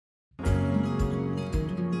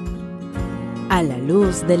A la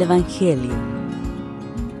luz del Evangelio.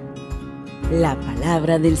 La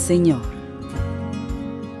palabra del Señor.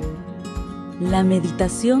 La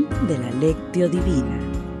meditación de la Lectio Divina.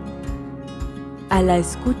 A la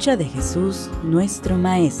escucha de Jesús, nuestro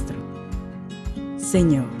Maestro.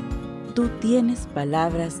 Señor, tú tienes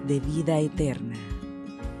palabras de vida eterna.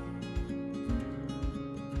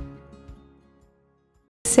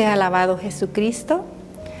 Sea alabado Jesucristo.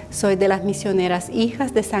 Soy de las misioneras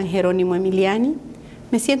Hijas de San Jerónimo Emiliani.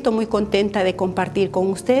 Me siento muy contenta de compartir con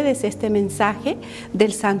ustedes este mensaje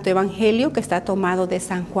del Santo Evangelio que está tomado de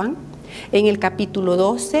San Juan, en el capítulo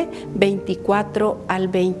 12, 24 al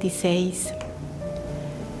 26.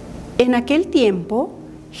 En aquel tiempo,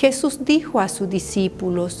 Jesús dijo a sus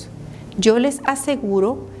discípulos: yo les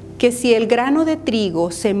aseguro que si el grano de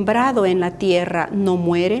trigo sembrado en la tierra no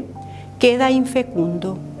muere, queda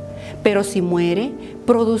infecundo, pero si muere,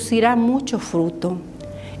 producirá mucho fruto.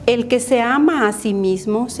 El que se ama a sí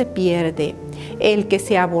mismo se pierde. El que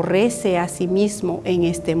se aborrece a sí mismo en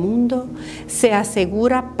este mundo se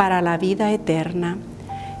asegura para la vida eterna.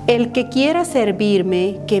 El que quiera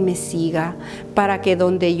servirme, que me siga, para que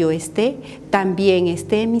donde yo esté, también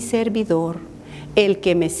esté mi servidor. El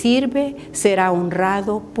que me sirve será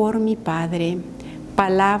honrado por mi Padre.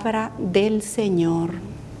 Palabra del Señor.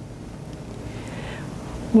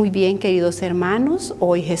 Muy bien, queridos hermanos,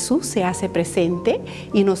 hoy Jesús se hace presente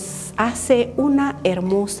y nos hace una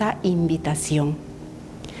hermosa invitación.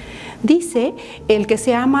 Dice, el que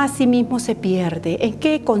se ama a sí mismo se pierde. ¿En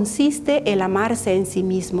qué consiste el amarse en sí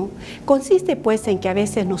mismo? Consiste pues en que a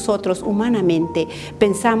veces nosotros humanamente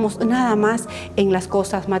pensamos nada más en las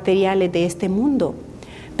cosas materiales de este mundo.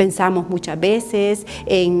 Pensamos muchas veces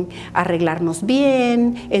en arreglarnos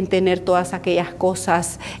bien, en tener todas aquellas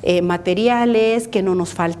cosas materiales, que no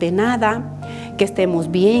nos falte nada, que estemos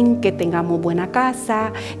bien, que tengamos buena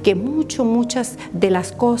casa, que muchas de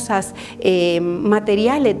las cosas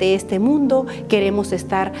materiales de este mundo queremos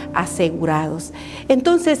estar asegurados.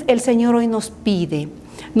 Entonces el Señor hoy nos pide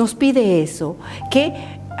eso,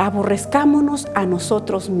 que aborrezcámonos a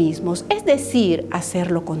nosotros mismos, es decir, hacer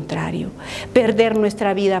lo contrario. Perder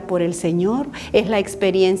nuestra vida por el Señor es la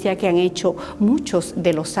experiencia que han hecho muchos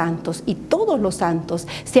de los santos, y todos los santos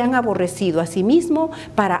se han aborrecido a sí mismos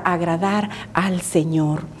para agradar al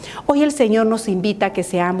Señor. Hoy el Señor nos invita a que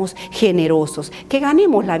seamos generosos, que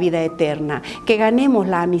ganemos la vida eterna, que ganemos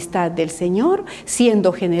la amistad del Señor,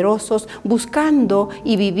 siendo generosos, buscando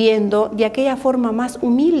y viviendo de aquella forma más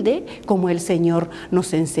humilde como el Señor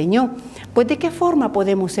nos enseñó. Pues ¿de qué forma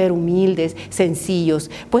podemos ser humildes, sencillos?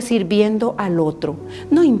 Pues sirviendo al otro.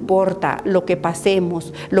 No importa lo que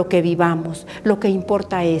pasemos, lo que vivamos, lo que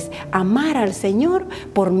importa es amar al Señor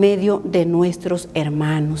por medio de nuestros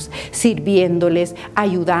hermanos, sirviéndoles,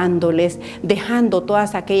 ayudándoles, dejando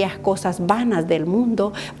todas aquellas cosas vanas del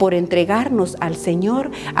mundo por entregarnos al Señor,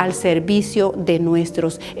 al servicio de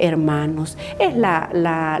nuestros hermanos. Es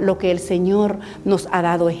lo que el Señor nos ha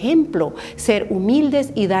dado ejemplo, ser humildes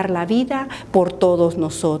y dar la vida por todos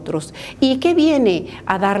nosotros. ¿Y qué viene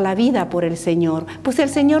a dar la vida por el Señor? Pues el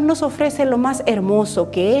Señor nos ofrece lo más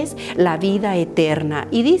hermoso, que es la vida eterna.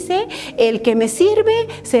 Y dice, el que me sirve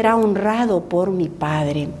será honrado por mi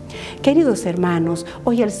Padre. Queridos hermanos,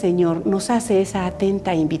 hoy el Señor nos hace esa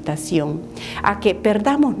atenta invitación a que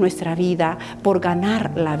perdamos nuestra vida por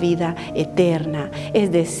ganar la vida eterna.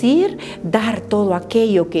 Es decir, dar todo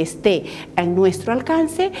aquello que esté en nuestro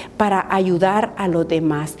alcance para ayudar a los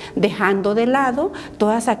demás, dejando de lado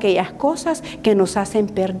todas aquellas cosas que nos hacen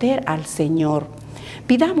perder al Señor.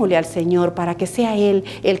 Pidámosle al Señor para que sea Él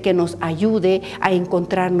el que nos ayude a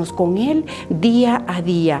encontrarnos con Él día a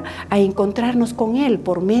día, a encontrarnos con Él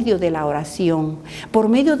por medio de la oración, por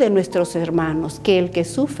medio de nuestros hermanos, que el que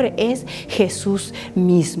sufre es Jesús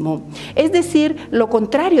mismo. Es decir, lo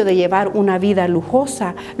contrario de llevar una vida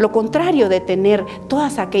lujosa, lo contrario de tener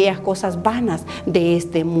todas aquellas cosas vanas de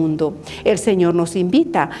este mundo. El Señor nos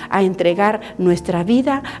invita a entregar nuestra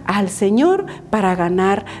vida al Señor para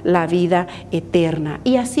ganar la vida eterna.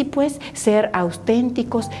 Y así pues ser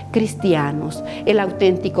auténticos cristianos. El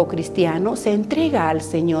auténtico cristiano se entrega al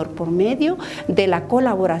Señor por medio de la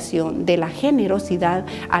colaboración, de la generosidad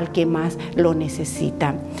al que más lo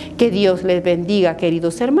necesita. Que Dios les bendiga,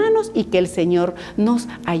 queridos hermanos, y que el Señor nos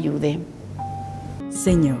ayude.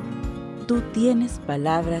 Señor, tú tienes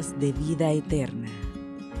palabras de vida eterna.